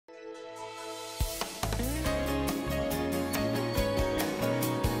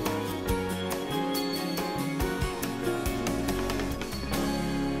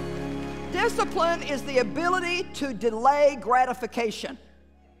Discipline is the ability to delay gratification.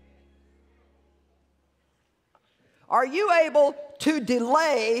 Are you able to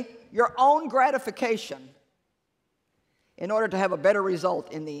delay your own gratification in order to have a better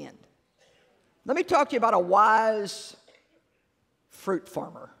result in the end? Let me talk to you about a wise fruit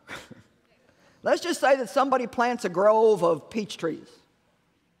farmer. Let's just say that somebody plants a grove of peach trees.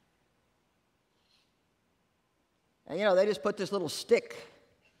 And you know, they just put this little stick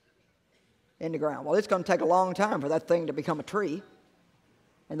in the ground. Well, it's going to take a long time for that thing to become a tree.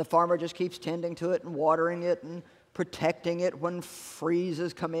 And the farmer just keeps tending to it and watering it and protecting it when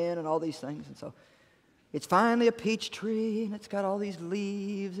freezes come in and all these things. And so it's finally a peach tree, and it's got all these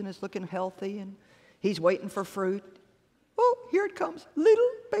leaves, and it's looking healthy, and he's waiting for fruit. Oh, here it comes, little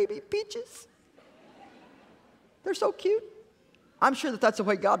baby peaches. They're so cute. I'm sure that that's the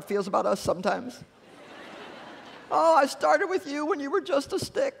way God feels about us sometimes. Oh, I started with you when you were just a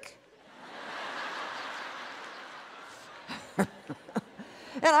stick.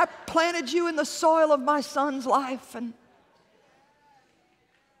 And I planted you in the soil of my son's life, and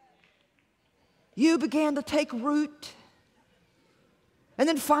you began to take root. And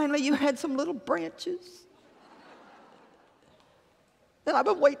then finally you had some little branches. And I've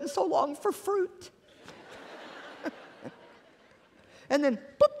been waiting so long for fruit. And then,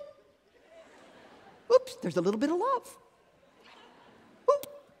 boop, oops, there's a little bit of love. Oop,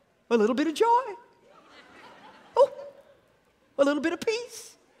 a little bit of joy. Oh, a little bit of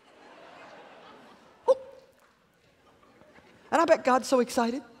peace. Oh. And I bet God's so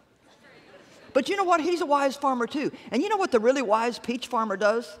excited. But you know what? He's a wise farmer too. And you know what the really wise peach farmer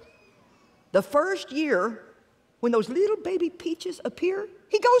does? The first year, when those little baby peaches appear,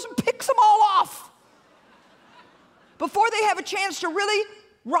 he goes and picks them all off. Before they have a chance to really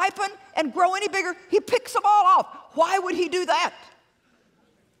ripen and grow any bigger, he picks them all off. Why would he do that?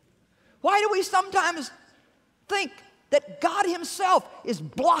 Why do we sometimes think that God himself is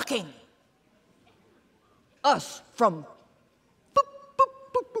blocking us from boop, boop,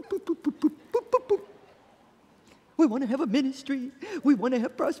 boop, boop, boop, boop, boop, boop, boop, boop. We want to have a ministry. We want to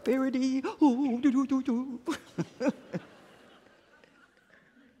have prosperity. Oh, do, do, do, do.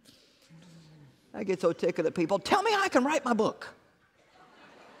 I get so ticked at people. Tell me how I can write my book.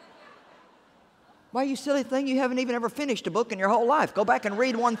 Why, you silly thing, you haven't even ever finished a book in your whole life. Go back and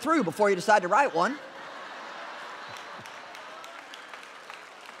read one through before you decide to write one.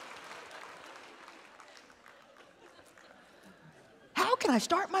 How can I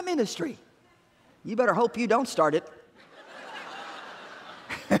start my ministry? You better hope you don't start it.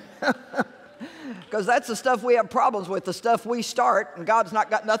 Because that's the stuff we have problems with, the stuff we start, and God's not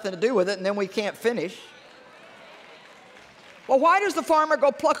got nothing to do with it, and then we can't finish. Well, why does the farmer go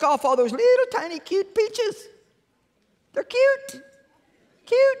pluck off all those little tiny cute peaches? They're cute.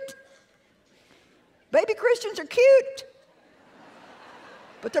 Cute. Baby Christians are cute.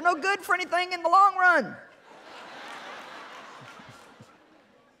 But they're no good for anything in the long run.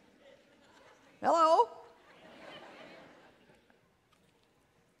 Hello?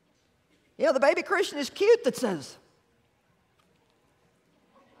 You know, the baby Christian is cute that says,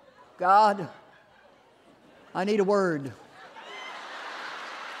 God, I need a word.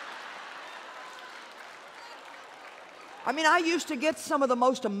 I mean, I used to get some of the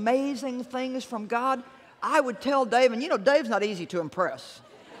most amazing things from God. I would tell Dave, and you know, Dave's not easy to impress.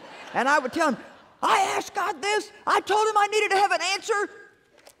 And I would tell him, I asked God this. I told him I needed to have an answer.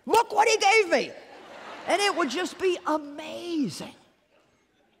 Look what he gave me. And it would just be amazing.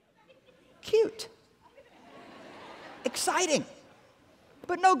 Cute. Exciting.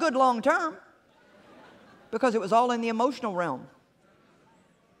 But no good long term. Because it was all in the emotional realm.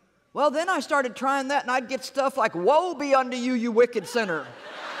 Well, then I started trying that, and I'd get stuff like, woe be unto you, you wicked sinner.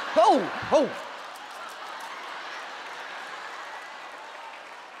 Oh, oh.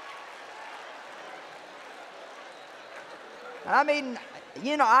 I mean,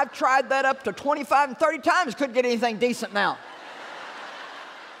 you know, I've tried that up to 25 and 30 times, couldn't get anything decent now.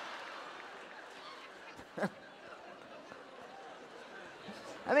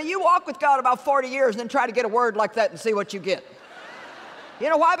 I mean, you walk with God about 40 years and then try to get a word like that and see what you get. You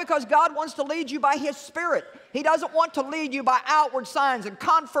know why? Because God wants to lead you by His Spirit. He doesn't want to lead you by outward signs and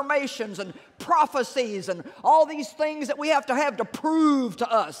confirmations and prophecies and all these things that we have to prove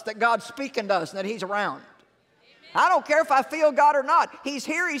to us that God's speaking to us and that He's around. I don't care if I feel God or not. He's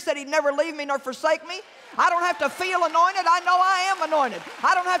here. He said He'd never leave me nor forsake me. I don't have to feel anointed. I know I am anointed.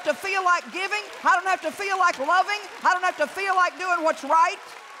 I don't have to feel like giving. I don't have to feel like loving. I don't have to feel like doing what's right.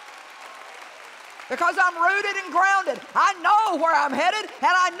 Because I'm rooted and grounded. I know where I'm headed,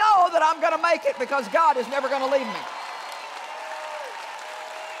 and I know that I'm going to make it because God is never going to leave me.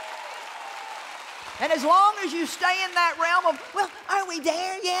 And as long as you stay in that realm of, well, are we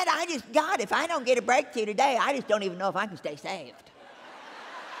there yet? God, if I don't get a breakthrough today, I just don't even know if I can stay saved.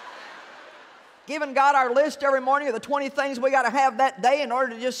 Giving God our list every morning of the 20 things we got to have that day in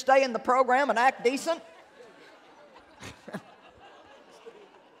order to just stay in the program and act decent.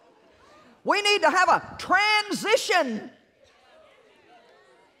 We need to have a transition.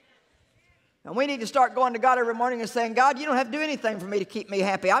 And we need to start going to God every morning and saying, God, you don't have to do anything for me to keep me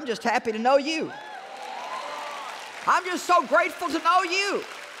happy. I'm just happy to know you. I'm just so grateful to know you.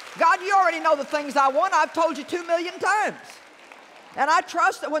 God, you already know the things I want. I've told you 2 million times. And I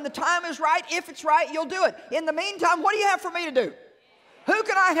trust that when the time is right, if it's right, you'll do it. In the meantime, what do you have for me to do? Who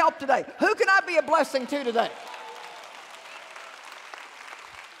can I help today? Who can I be a blessing to today?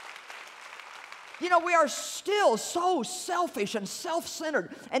 You know, we are still so selfish and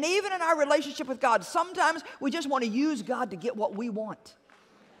self-centered. And even in our relationship with God, sometimes we just want to use God to get what we want.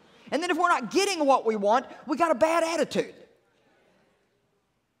 And then if we're not getting what we want, we got a bad attitude.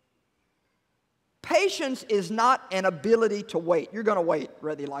 Patience is not an ability to wait. You're going to wait,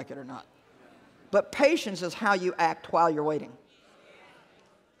 whether you like it or not. But patience is how you act while you're waiting.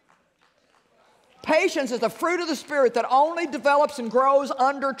 Patience is the fruit of the Spirit that only develops and grows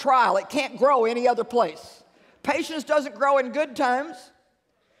under trial. It can't grow any other place. Patience doesn't grow in good times.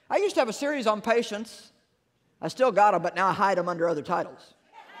 I used to have a series on patience. I still got them, but now I hide them under other titles.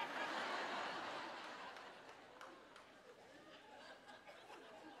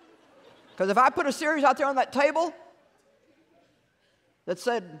 Because if I put a series out there on that table that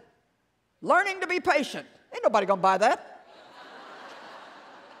said, learning to be patient, ain't nobody going to buy that.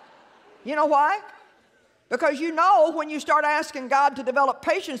 You know why? Because you know when you start asking God to develop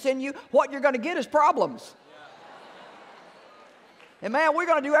patience in you, what you're going to get is problems. And man, we're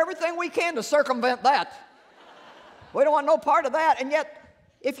going to do everything we can to circumvent that. We don't want no part of that. And yet,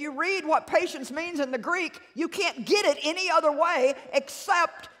 if you read what patience means in the Greek, you can't get it any other way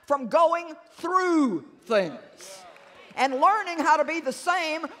except from going through things. And learning how to be the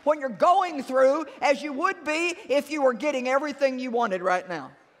same when you're going through as you would be if you were getting everything you wanted right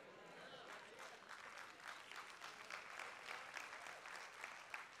now.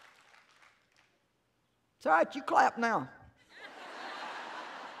 It's all right, you clap now.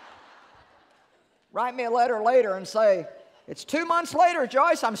 Write me a letter later and say, it's 2 months later,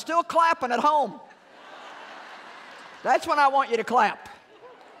 Joyce, I'm still clapping at home. That's when I want you to clap.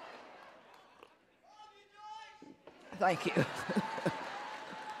 Thank you.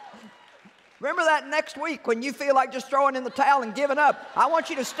 Remember that next week when you feel like just throwing in the towel and giving up. I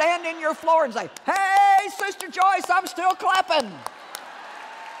want you to stand in your floor and say, hey, Sister Joyce, I'm still clapping.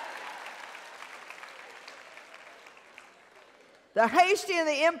 The hasty and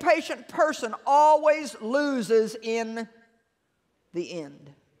the impatient person always loses in the end.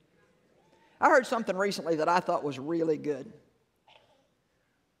 I heard something recently that I thought was really good.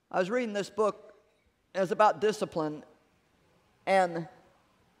 I was reading this book. It was about discipline, and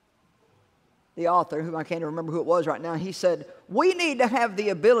the author, who I can't remember who it was right now, he said, we need to have the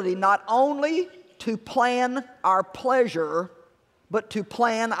ability not only to plan our pleasure, but to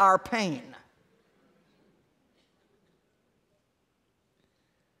plan our pain.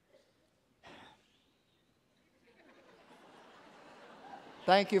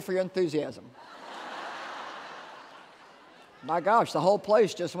 Thank you for your enthusiasm. My gosh, the whole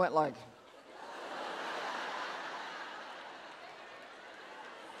place just went like...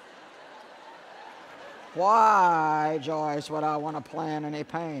 Why, Joyce, would I want to plan any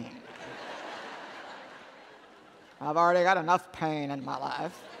pain? I've already got enough pain in my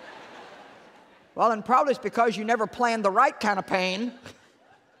life. Well, then probably it's because you never planned the right kind of pain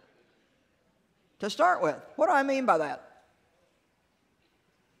to start with. What do I mean by that?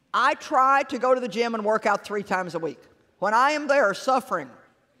 I try to go to the gym and work out 3 times a week. When I am there suffering,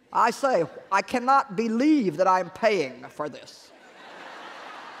 I say, I cannot believe that I'm paying for this.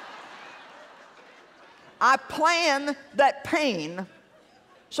 I plan that pain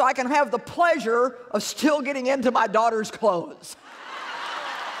so I can have the pleasure of still getting into my daughter's clothes.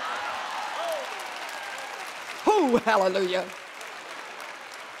 Whoo, hallelujah.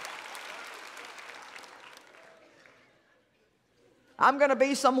 I'm going to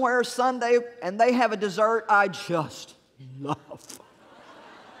be somewhere Sunday and they have a dessert I just love.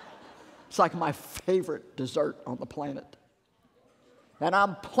 It's like my favorite dessert on the planet. And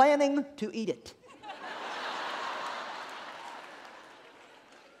I'm planning to eat it.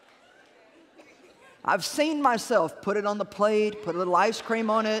 I've seen myself put it on the plate, put a little ice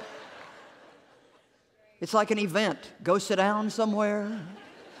cream on it. It's like an event. Go sit down somewhere.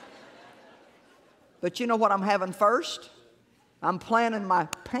 But you know what I'm having first? I'm planning my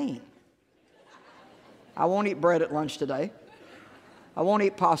pain. I won't eat bread at lunch today. I won't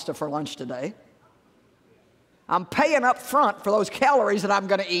eat pasta for lunch today. I'm paying up front for those calories that I'm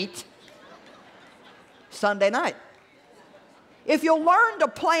going to eat Sunday night. If you'll learn to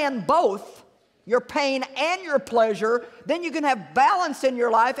plan both, your pain and your pleasure, then you can have balance in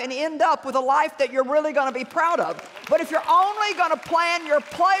your life and end up with a life that you're really going to be proud of. But if you're only going to plan your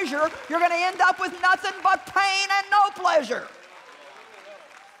pleasure, you're going to end up with nothing but pain and no pleasure.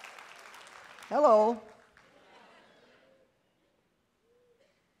 Hello.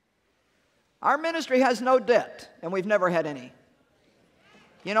 Our ministry has no debt, and we've never had any.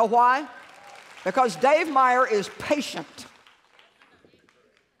 You know why? Because Dave Meyer is patient.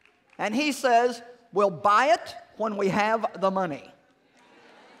 And he says, we'll buy it when we have the money.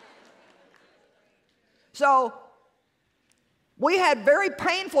 So, we had very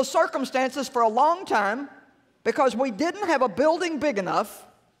painful circumstances for a long time because we didn't have a building big enough,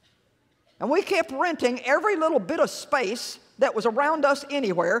 and we kept renting every little bit of space that was around us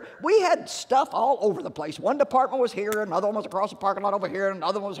anywhere. We had stuff all over the place. One department was here, another one was across the parking lot over here,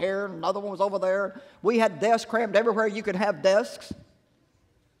 another one was here, another one was over there. We had desks crammed everywhere you could have desks.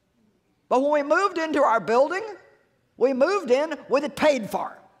 But when we moved into our building, we moved in with it paid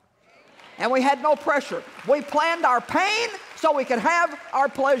for. And we had no pressure. We planned our pain so we could have our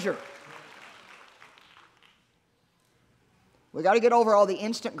pleasure. We got to get over all the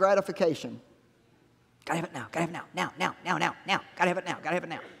instant gratification. Gotta have it now, gotta have it now, now, gotta have it now, gotta have it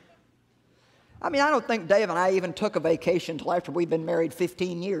now. I mean, I don't think Dave and I even took a vacation until after we'd been married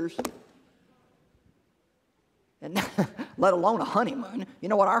 15 years. And let alone a honeymoon. You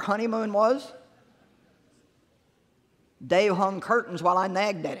know what our honeymoon was? Dave hung curtains while I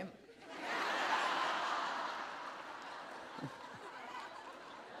nagged at him.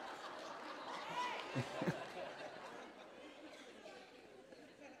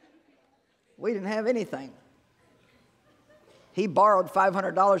 We didn't have anything. He borrowed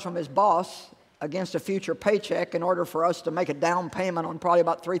 $500 from his boss against a future paycheck in order for us to make a down payment on probably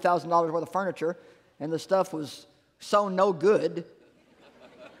about $3,000 worth of furniture, and the stuff was so no good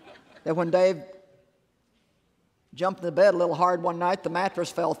that when Dave jumped in the bed a little hard one night, the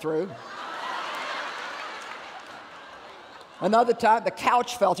mattress fell through. Another time, the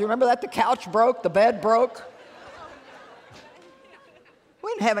couch fell through. Remember that? The couch broke, the bed broke.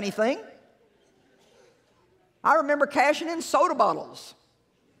 We didn't have anything. I remember cashing in soda bottles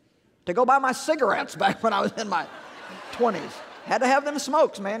to go buy my cigarettes back when I was in my 20s. Had to have them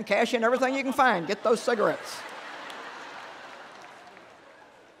smokes, man. Cash in everything you can find. Get those cigarettes.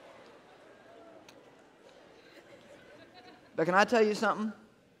 But can I tell you something?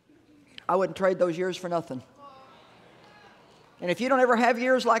 I wouldn't trade those years for nothing. And if you don't ever have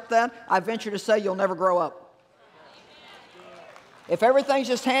years like that, I venture to say you'll never grow up. If everything's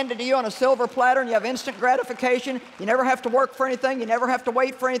just handed to you on a silver platter and you have instant gratification, you never have to work for anything, you never have to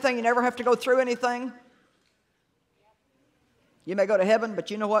wait for anything, you never have to go through anything, you may go to heaven, but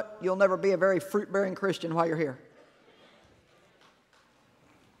you know what? You'll never be a very fruit-bearing Christian while you're here.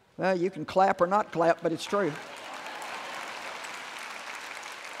 Well, you can clap or not clap, but it's true.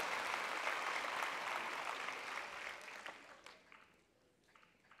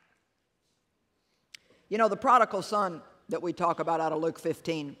 You know, the prodigal son that we talk about out of Luke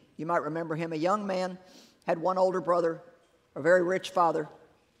 15, you might remember him. A young man had one older brother, a very rich father.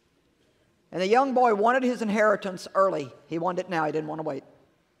 And the young boy wanted his inheritance early. He wanted it now. He didn't want to wait.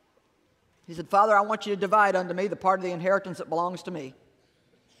 He said, Father, I want you to divide unto me the part of the inheritance that belongs to me.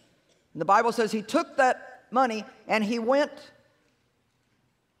 And the Bible says he took that money and he went,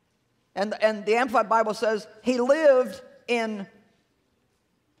 and the Amplified Bible says he lived in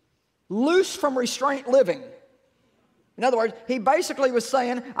loose from restraint living. In other words, he basically was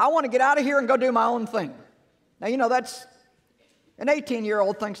saying, I want to get out of here and go do my own thing. Now, you know, that's, an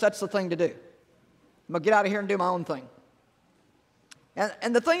 18-year-old thinks that's the thing to do. I'm going to get out of here and do my own thing.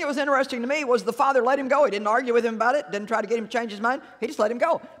 And the thing that was interesting to me was the father let him go. He didn't argue with him about it, didn't try to get him to change his mind. He just let him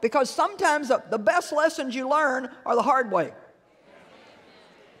go. Because sometimes the best lessons you learn are the hard way.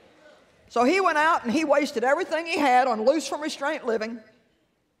 So he went out and he wasted everything he had on loose from restraint living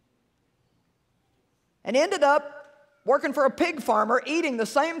and ended up working for a pig farmer, eating the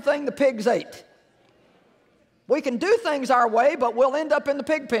same thing the pigs ate. We can do things our way, but we'll end up in the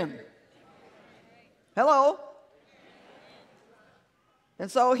pig pen. Hello? And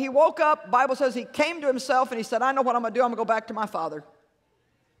so he woke up, the Bible says he came to himself and he said, I know what I'm going to do. I'm going to go back to my father.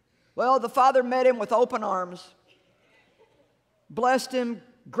 Well, the father met him with open arms, blessed him,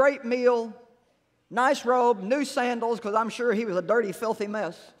 great meal, nice robe, new sandals, because I'm sure he was a dirty, filthy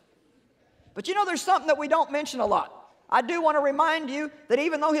mess. But you know, there's something that we don't mention a lot. I do want to remind you that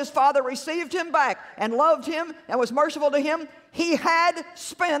even though his father received him back and loved him and was merciful to him, he had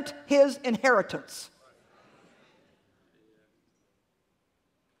spent his inheritance.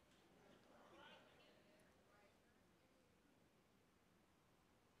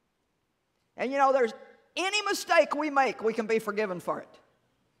 And you know, there's any mistake we make, we can be forgiven for it.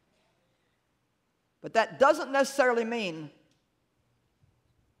 But that doesn't necessarily mean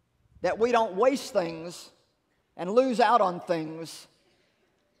that we don't waste things and lose out on things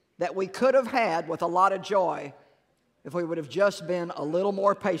that we could have had with a lot of joy if we would have just been a little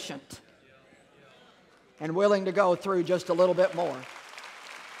more patient and willing to go through just a little bit more.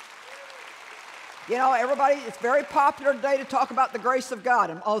 You know, everybody, it's very popular today to talk about the grace of God.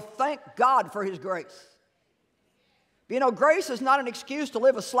 And oh, thank God for his grace. But, you know, grace is not an excuse to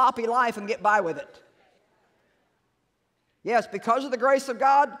live a sloppy life and get by with it. Yes, because of the grace of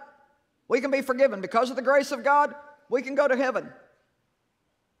God, we can be forgiven. Because of the grace of God, we can go to heaven.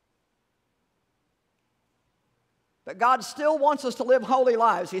 But God still wants us to live holy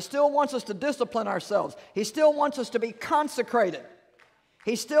lives. He still wants us to discipline ourselves. He still wants us to be consecrated.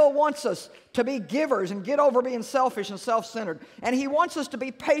 He still wants us to be givers and get over being selfish and self-centered. And he wants us to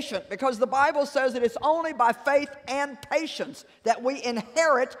be patient, because the Bible says that it's only by faith and patience that we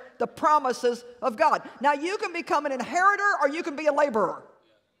inherit the promises of God. Now, you can become an inheritor or you can be a laborer.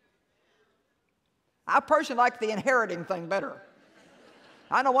 I personally like the inheriting thing better.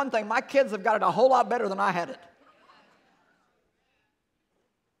 I know one thing, my kids have got it a whole lot better than I had it.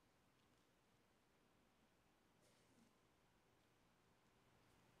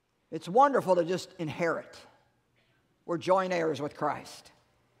 It's wonderful to just inherit. We're joint heirs with Christ.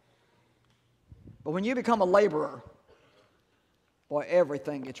 But when you become a laborer, boy,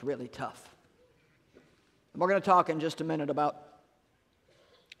 everything gets really tough. And we're going to talk in just a minute about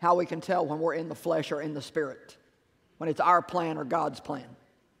how we can tell when we're in the flesh or in the spirit, when it's our plan or God's plan.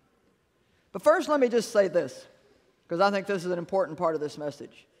 But first, let me just say this, because I think this is an important part of this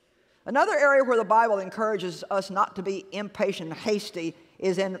message. Another area where the Bible encourages us not to be impatient and hasty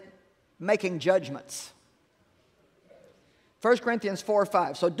is in making judgments. 1 Corinthians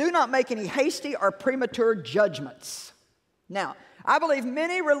 4:5. So do not make any hasty or premature judgments. Now, I believe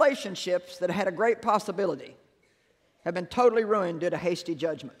many relationships that had a great possibility have been totally ruined due to hasty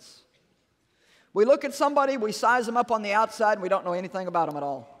judgments. We look at somebody, we size them up on the outside, and we don't know anything about them at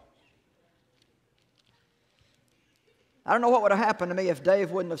all. I don't know what would have happened to me if Dave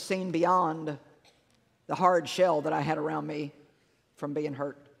wouldn't have seen beyond the hard shell that I had around me from being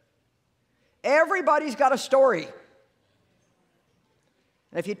hurt. Everybody's got a story.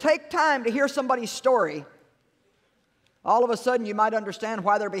 And if you take time to hear somebody's story, all of a sudden you might understand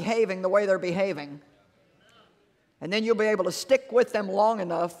why they're behaving the way they're behaving. And then you'll be able to stick with them long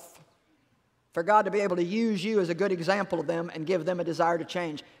enough for God to be able to use you as a good example of them and give them a desire to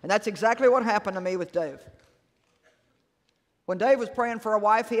change. And that's exactly what happened to me with Dave. When Dave was praying for a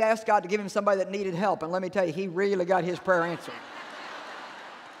wife, he asked God to give him somebody that needed help. And let me tell you, he really got his prayer answered.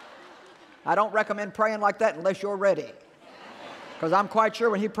 I don't recommend praying like that unless you're ready. Because I'm quite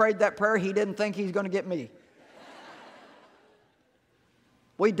sure when he prayed that prayer, he didn't think he's going to get me.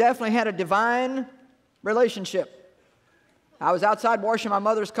 We definitely had a divine relationship. I was outside washing my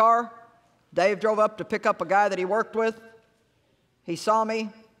mother's car. Dave drove up to pick up a guy that he worked with. He saw me,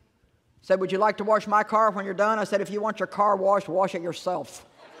 said, "Would you like to wash my car when you're done?" I said, "If you want your car washed, wash it yourself."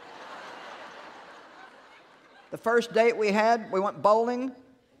 The first date we had, we went bowling.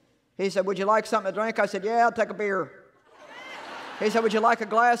 He said, "Would you like something to drink?" I said, "Yeah, I'll take a beer." He said, "Would you like a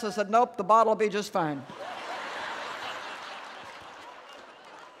glass?" I said, "Nope, the bottle will be just fine."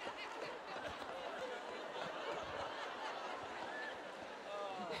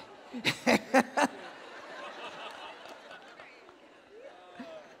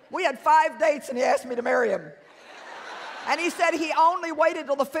 We had 5 dates and he asked me to marry him. And he said he only waited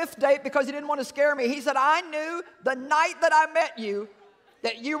till the 5th date because he didn't want to scare me. He said, "I knew the night that I met you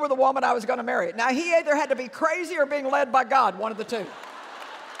that you were the woman I was going to marry." Now, he either had to be crazy or being led by God, one of the two.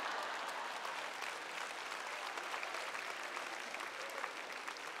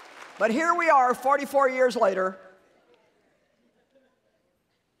 But here we are 44 years later,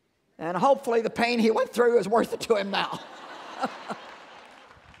 and hopefully the pain he went through is worth it to him now.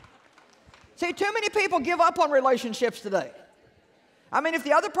 See, too many people give up on relationships today. I mean, if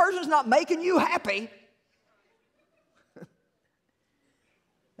the other person's not making you happy,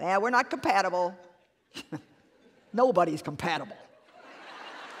 yeah, we're not compatible. Nobody's compatible.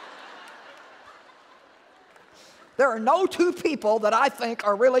 There are no two people that I think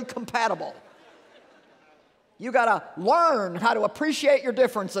are really compatible. You got to learn how to appreciate your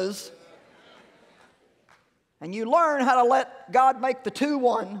differences and you learn how to let God make the two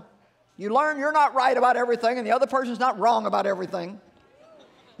one. You learn you're not right about everything and the other person's not wrong about everything.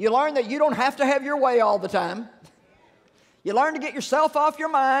 You learn that you don't have to have your way all the time. You learn to get yourself off your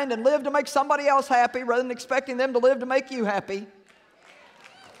mind and live to make somebody else happy rather than expecting them to live to make you happy.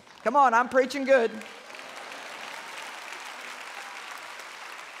 Come on, I'm preaching good.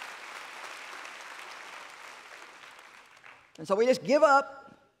 And so we just give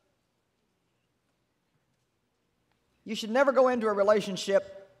up. You should never go into a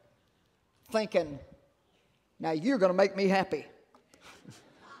relationship thinking, now you're going to make me happy.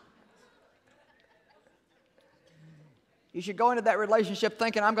 You should go into that relationship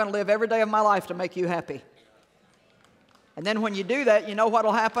thinking, I'm going to live every day of my life to make you happy. And then when you do that, you know what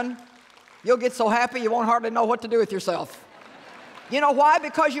will happen? You'll get so happy you won't hardly know what to do with yourself. You know why?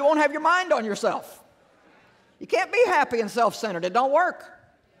 Because you won't have your mind on yourself. You can't be happy and self-centered. It don't work.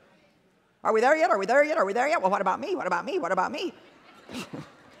 Are we there yet? Are we there yet? Are we there yet? Well, what about me? What about me? What about me?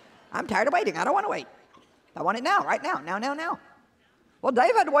 I'm tired of waiting. I don't want to wait. I want it now, right now, now. Well,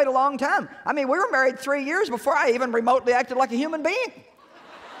 Dave had to wait a long time. I mean, we were married 3 years before I even remotely acted like a human being.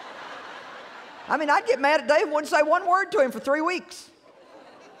 I mean, I'd get mad at Dave and wouldn't say one word to him for 3 weeks.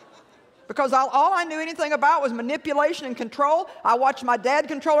 Because all I knew anything about was manipulation and control. I watched my dad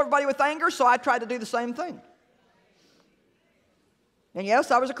control everybody with anger, so I tried to do the same thing. And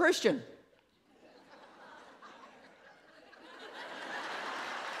yes, I was a Christian.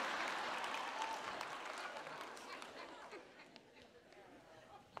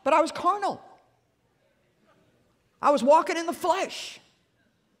 But I was carnal. I was walking in the flesh.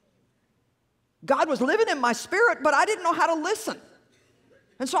 God was living in my spirit, but I didn't know how to listen.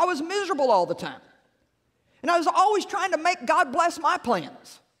 And so I was miserable all the time. And I was always trying to make God bless my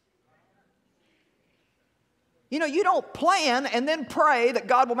plans. You know, you don't plan and then pray that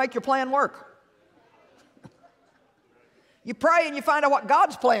God will make your plan work. You pray and you find out what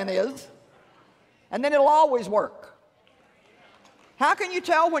God's plan is, and then it'll always work. How can you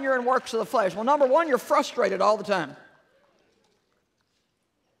tell when you're in works of the flesh? Well, number one, you're frustrated all the time.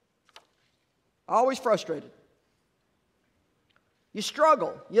 Always frustrated. You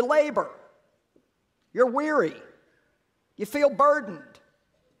struggle. You labor. You're weary. You feel burdened.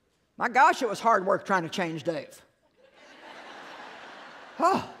 My gosh, it was hard work trying to change Dave.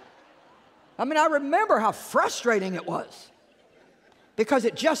 Oh, I mean, I remember how frustrating it was because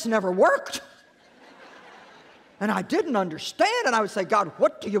it just never worked. And I didn't understand, and I would say, God,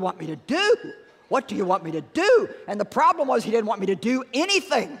 what do you want me to do? What do you want me to do? And the problem was he didn't want me to do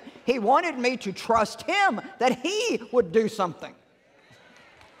anything. He wanted me to trust him that he would do something.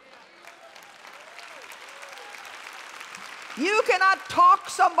 You cannot talk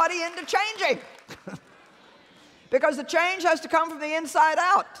somebody into changing because the change has to come from the inside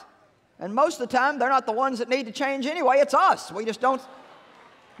out. And most of the time, they're not the ones that need to change anyway. It's us. We just don't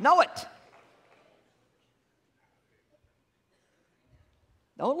know it.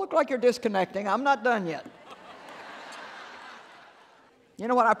 Don't look like you're disconnecting. I'm not done yet. You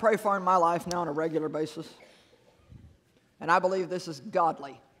know what I pray for in my life now on a regular basis? And I believe this is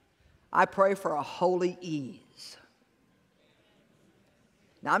godly. I pray for a holy ease.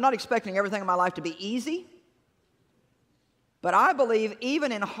 Now, I'm not expecting everything in my life to be easy, but I believe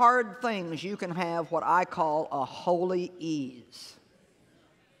even in hard things, you can have what I call a holy ease.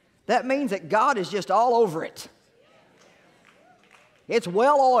 That means that God is just all over it. It's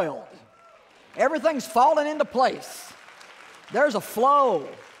well oiled. Everything's falling into place. There's a flow.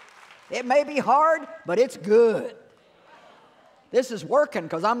 It may be hard, but it's good. This is working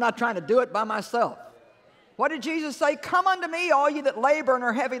because I'm not trying to do it by myself. What did Jesus say? Come unto me, all you that labor and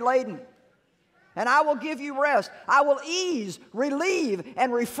are heavy laden, and I will give you rest. I will ease, relieve,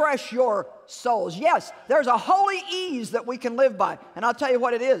 and refresh your souls. Yes, there's a holy ease that we can live by. And I'll tell you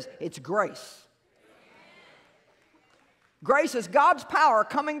what it is. It's grace. Grace is God's power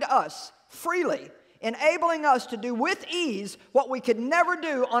coming to us freely, enabling us to do with ease what we could never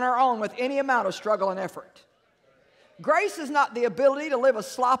do on our own with any amount of struggle and effort. Grace is not the ability to live a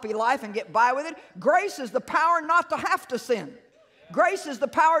sloppy life and get by with it. Grace is the power not to have to sin. Grace is the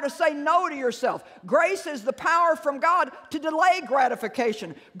power to say no to yourself. Grace is the power from God to delay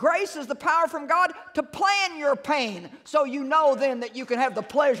gratification. Grace is the power from God to plan your pain so you know then that you can have the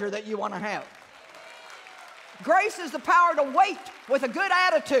pleasure that you want to have. Grace is the power to wait with a good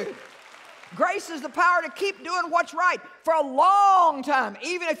attitude. Grace is the power to keep doing what's right for a long time,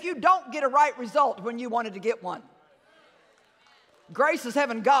 even if you don't get a right result when you wanted to get one. Grace is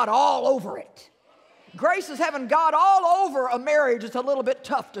having God all over it. Grace is having God all over a marriage that's a little bit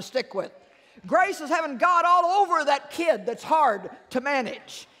tough to stick with. Grace is having God all over that kid that's hard to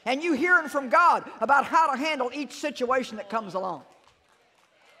manage. and you hearing from God about how to handle each situation that comes along.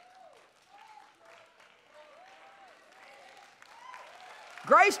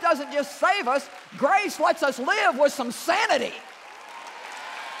 Grace doesn't just save us, grace lets us live with some sanity.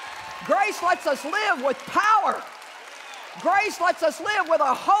 Grace lets us live with power. Grace lets us live with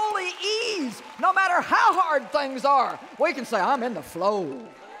a holy ease. No matter how hard things are, we can say, I'm in the flow.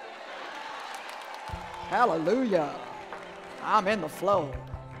 Hallelujah. I'm in the flow.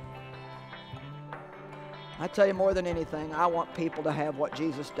 I tell you, more than anything, I want people to have what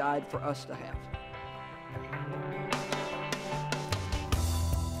Jesus died for us to have.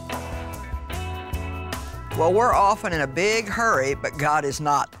 Well, we're often in a big hurry, but God is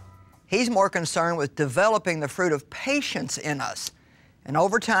not. He's more concerned with developing the fruit of patience in us. And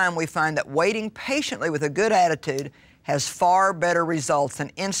over time, we find that waiting patiently with a good attitude has far better results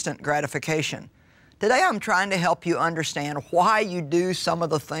than instant gratification. Today, I'm trying to help you understand why you do some of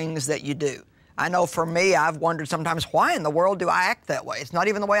the things that you do. I know for me, I've wondered sometimes, why in the world do I act that way? It's not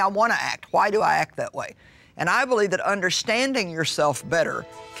even the way I want to act. Why do I act that way? And I believe that understanding yourself better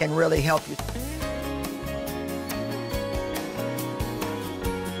can really help you.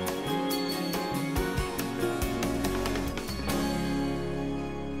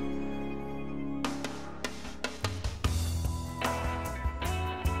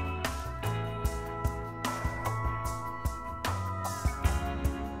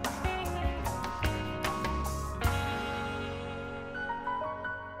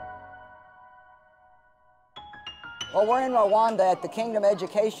 Well, we're in Rwanda at the Kingdom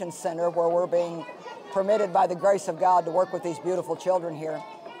Education Center where we're being permitted by the grace of God to work with these beautiful children here.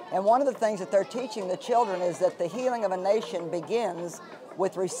 And one of the things that they're teaching the children is that the healing of a nation begins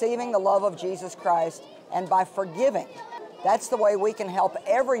with receiving the love of Jesus Christ and by forgiving. That's the way we can help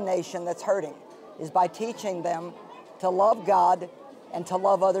every nation that's hurting, is by teaching them to love God and to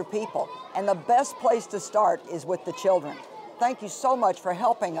love other people. And the best place to start is with the children. Thank you so much for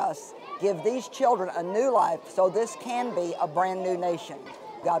helping us give these children a new life so this can be a brand new nation.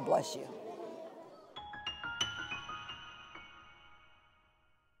 God bless you.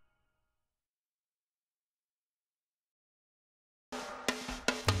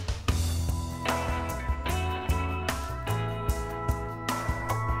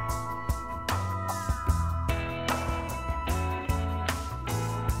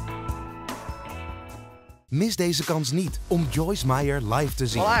 Mis deze kans niet om Joyce Meyer live te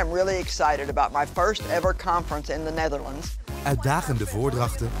zien. Well, I'm really excited about my first ever conference in the Netherlands. Uitdagende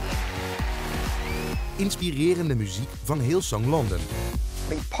voordrachten. Inspirerende muziek van Hillsong Londen.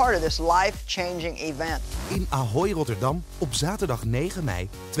 Be part of this life-changing event. In Ahoy, Rotterdam op zaterdag 9 mei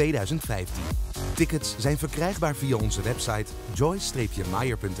 2015. Tickets zijn verkrijgbaar via onze website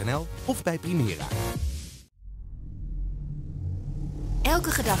joyce-meyer.nl of bij Primera.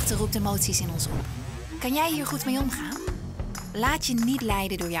 Elke gedachte roept emoties in ons op. Kan jij hier goed mee omgaan? Laat je niet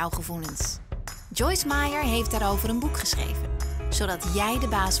leiden door jouw gevoelens. Joyce Meyer heeft daarover een boek geschreven, zodat jij de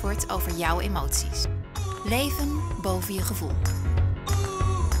baas wordt over jouw emoties. Leven boven je gevoel.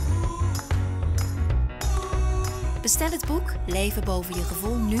 Bestel het boek Leven boven je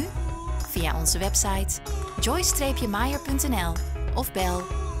gevoel nu via onze website joyce-meyer.nl of bel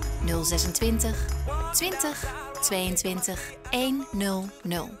 026 20 22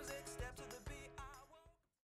 100.